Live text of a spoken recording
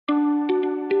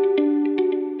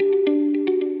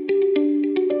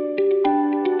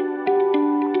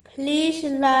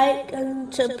like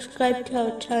and subscribe to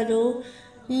our channel.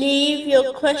 Leave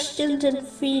your questions and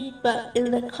feedback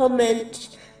in the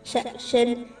comments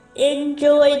section.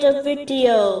 Enjoy the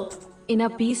video. In a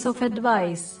piece of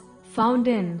advice found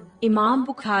in Imam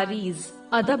Bukhari's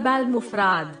Adab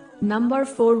al-Mufrad, number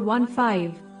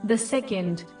 415, the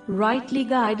second rightly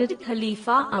guided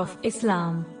Khalifa of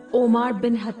Islam, Omar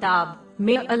bin Khattab,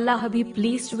 may Allah be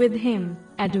pleased with him,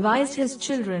 advised his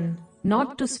children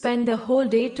not to spend the whole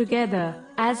day together,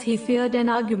 as he feared an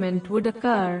argument would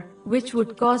occur, which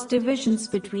would cause divisions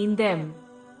between them.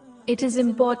 It is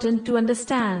important to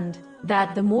understand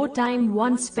that the more time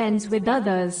one spends with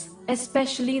others,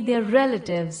 especially their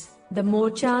relatives, the more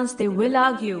chance they will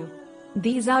argue.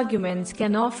 These arguments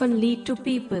can often lead to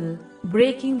people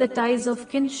breaking the ties of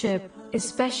kinship,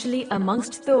 especially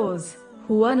amongst those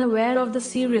who are unaware of the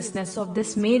seriousness of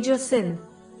this major sin.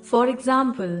 For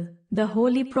example, the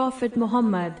Holy Prophet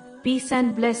Muhammad, peace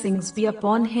and blessings be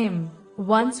upon him,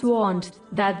 once warned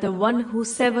that the one who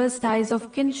severs ties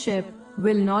of kinship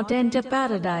will not enter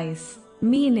paradise,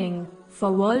 meaning,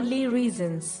 for worldly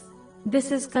reasons.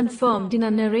 This is confirmed in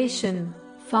a narration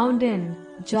found in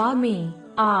Jami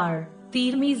R.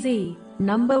 Tirmizi,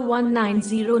 number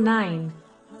 1909.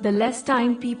 The less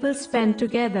time people spend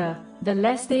together, the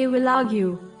less they will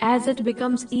argue, as it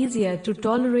becomes easier to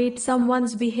tolerate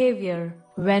someone's behavior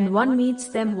when one meets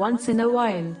them once in a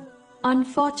while.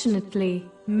 Unfortunately,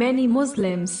 many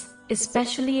Muslims,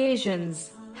 especially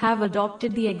Asians, have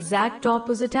adopted the exact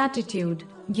opposite attitude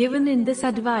given in this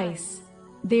advice.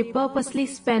 They purposely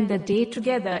spend the day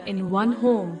together in one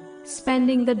home,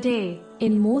 spending the day,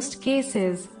 in most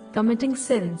cases, committing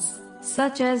sins,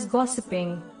 such as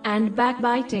gossiping and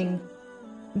backbiting.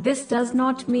 This does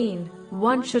not mean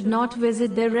one should not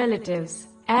visit their relatives,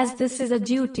 as this is a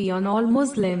duty on all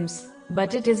Muslims,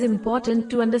 but it is important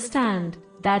to understand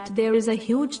that there is a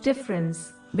huge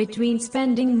difference between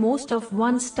spending most of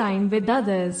one's time with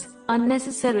others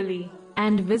unnecessarily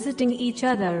and visiting each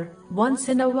other once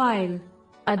in a while.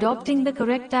 Adopting the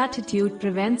correct attitude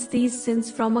prevents these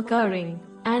sins from occurring,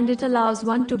 and it allows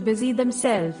one to busy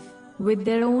themselves with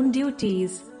their own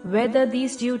duties, whether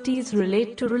these duties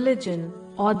relate to religion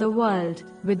or the world,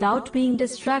 without being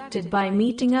distracted by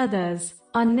meeting others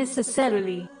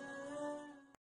unnecessarily.